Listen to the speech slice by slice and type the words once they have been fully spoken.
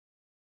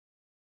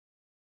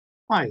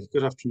Hi,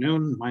 good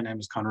afternoon. My name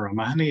is Conor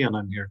O'Mahony and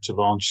I'm here to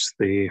launch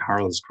the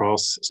Harold's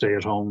Cross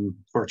Stay-at-Home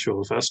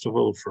Virtual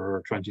Festival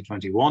for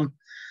 2021. The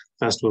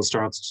festival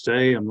starts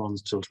today and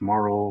runs till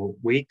tomorrow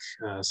week,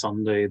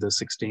 Sunday the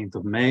 16th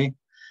of May.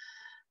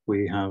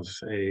 We have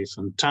a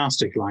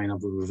fantastic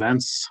lineup of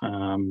events.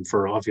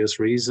 For obvious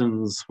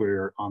reasons,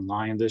 we're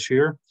online this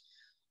year.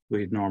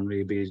 We'd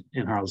normally be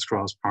in Harold's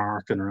Cross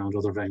Park and around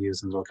other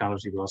venues in the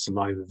locality with lots of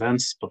live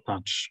events, but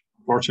that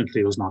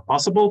fortunately was not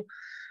possible.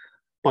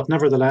 But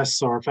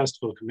nevertheless, our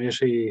festival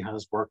committee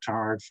has worked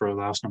hard for the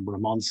last number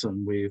of months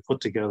and we've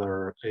put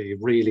together a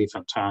really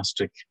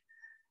fantastic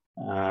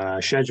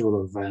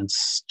schedule of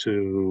events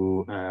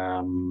to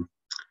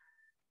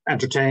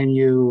entertain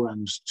you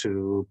and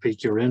to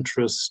pique your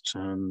interest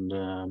and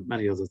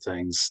many other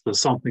things. There's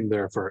something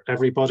there for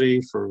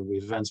everybody. We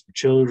have events for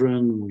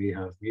children, we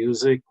have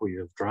music, we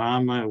have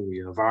drama, we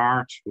have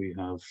art, we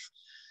have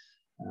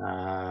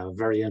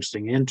very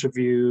interesting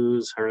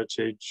interviews,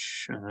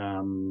 heritage,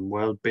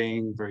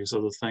 well-being, various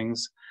other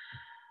things.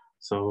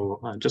 So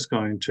I'm just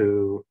going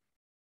to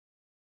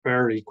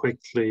very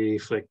quickly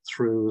flick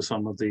through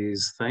some of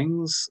these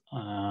things.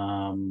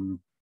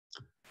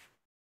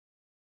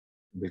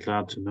 Be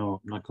glad to know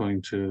I'm not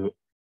going to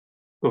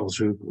go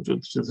through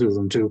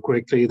them too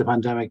quickly. The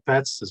Pandemic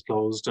Pets is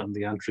closed and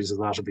the entries of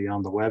that will be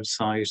on the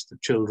website. The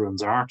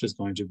children's art is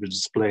going to be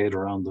displayed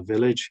around the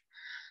village.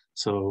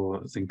 So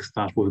I think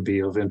that will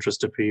be of interest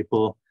to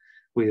people.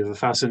 We have a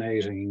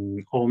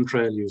fascinating home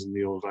trail using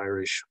the old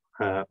Irish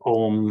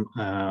home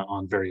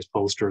on various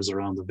posters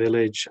around the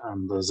village.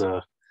 And there's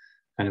a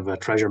kind of a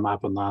treasure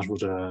map on that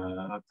with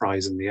a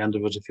prize in the end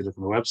of it if you look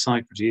on the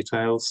website for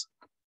details.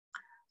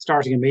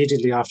 Starting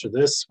immediately after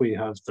this, we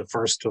have the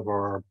first of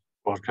our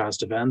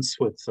broadcast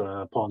events with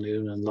Paul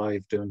Noonan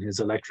live doing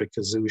his Electric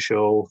Kazoo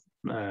show,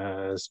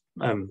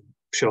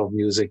 show of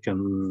music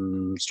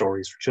and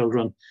stories for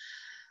children.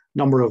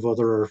 Number of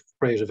other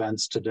great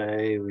events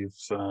today. We've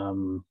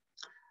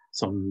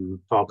some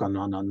talk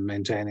on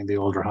maintaining the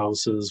older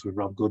houses. We've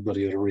Rob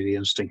Goodbody had a really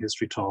interesting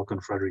history talk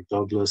on Frederick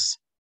Douglass.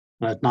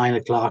 And at 9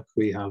 o'clock,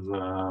 we have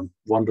a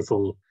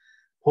wonderful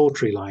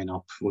poetry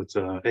lineup with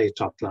 8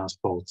 top-class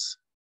poets.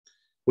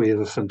 We have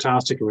a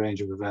fantastic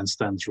range of events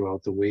then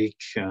throughout the week.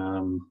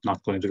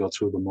 Not going to go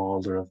through them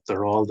all.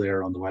 They're all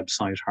there on the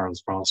website,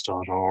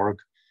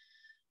 haroldscross.org.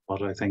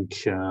 But I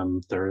think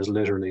there is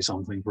literally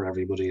something for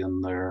everybody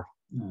in there.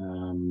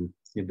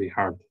 You'd be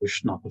hard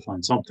pushed not to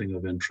find something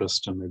of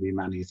interest and maybe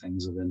many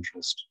things of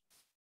interest.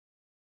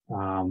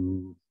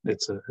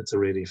 It's a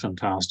really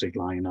fantastic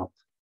lineup.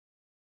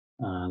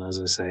 And as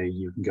I say,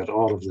 you can get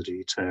all of the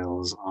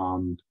details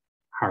on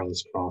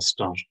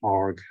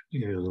haroldscross.org.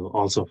 You'll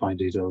also find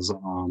details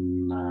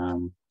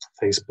on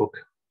Facebook,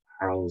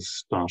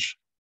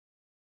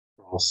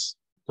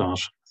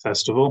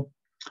 harolds.cross.festival.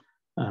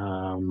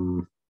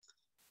 So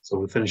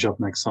we'll finish up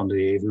next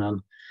Sunday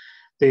evening.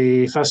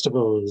 The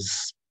festival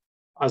is,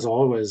 as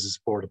always,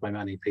 supported by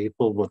many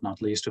people, but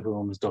not least of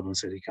whom is Dublin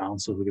City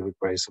Council, who give it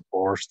great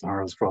support, the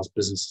Harold's Cross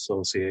Business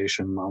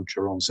Association, Mount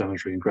Jerome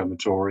Cemetery and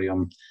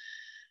Crematorium.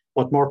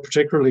 But more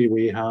particularly,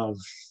 we have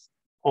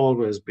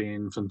always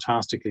been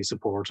fantastically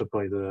supported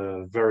by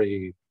the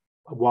very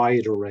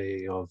wide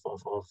array of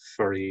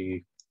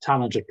very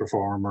talented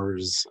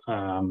performers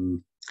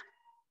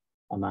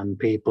and then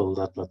people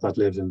that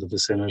live in the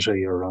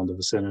vicinity or around the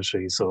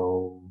vicinity.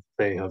 So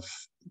they have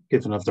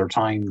given of their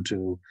time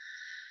to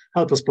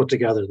help us put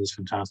together this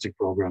fantastic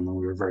program, and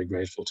we were very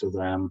grateful to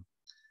them.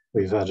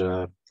 We've had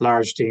a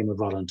large team of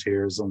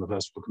volunteers on the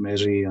festival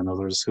committee and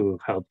others who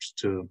have helped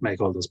to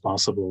make all this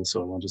possible.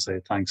 So I want to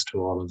say thanks to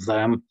all of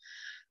them.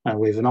 And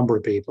we have a number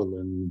of people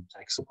in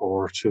tech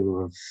support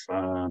who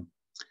have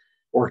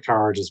worked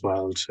hard as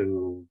well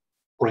to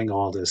bring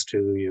all this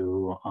to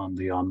you on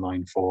the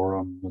online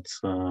forum. It's,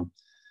 from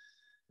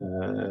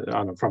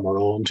our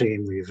own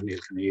team, we have Neil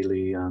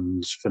Keneally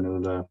and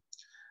Fionnuala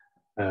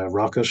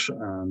Rocket,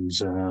 and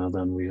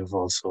then we have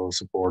also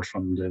support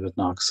from David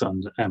Knox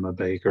and Emma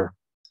Baker.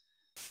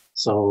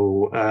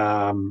 So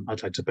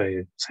I'd like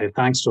to say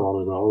thanks to all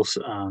of those,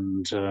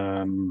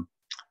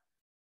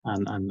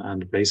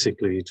 and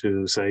basically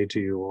to say to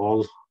you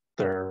all,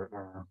 there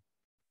are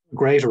a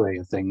great array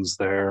of things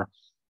there.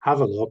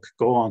 Have a look,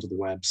 go onto the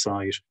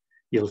website.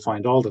 You'll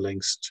find all the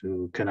links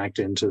to connect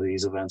into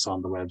these events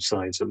on the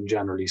website. So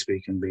generally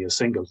speaking, be a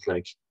single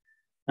click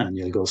and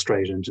you'll go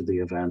straight into the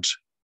event.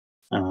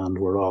 And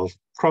we're all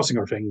crossing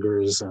our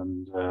fingers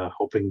and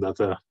hoping that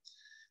the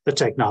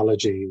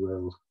technology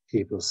will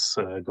keep us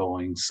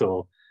going.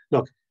 So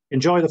look,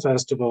 enjoy the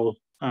festival,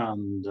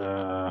 and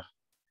I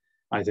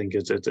think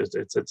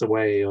it's a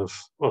way of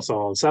us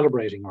all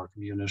celebrating our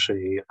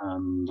community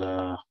and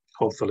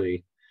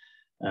hopefully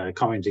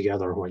coming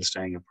together while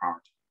staying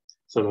apart.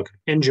 So look,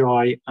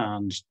 enjoy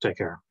and take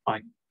care.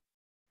 Bye.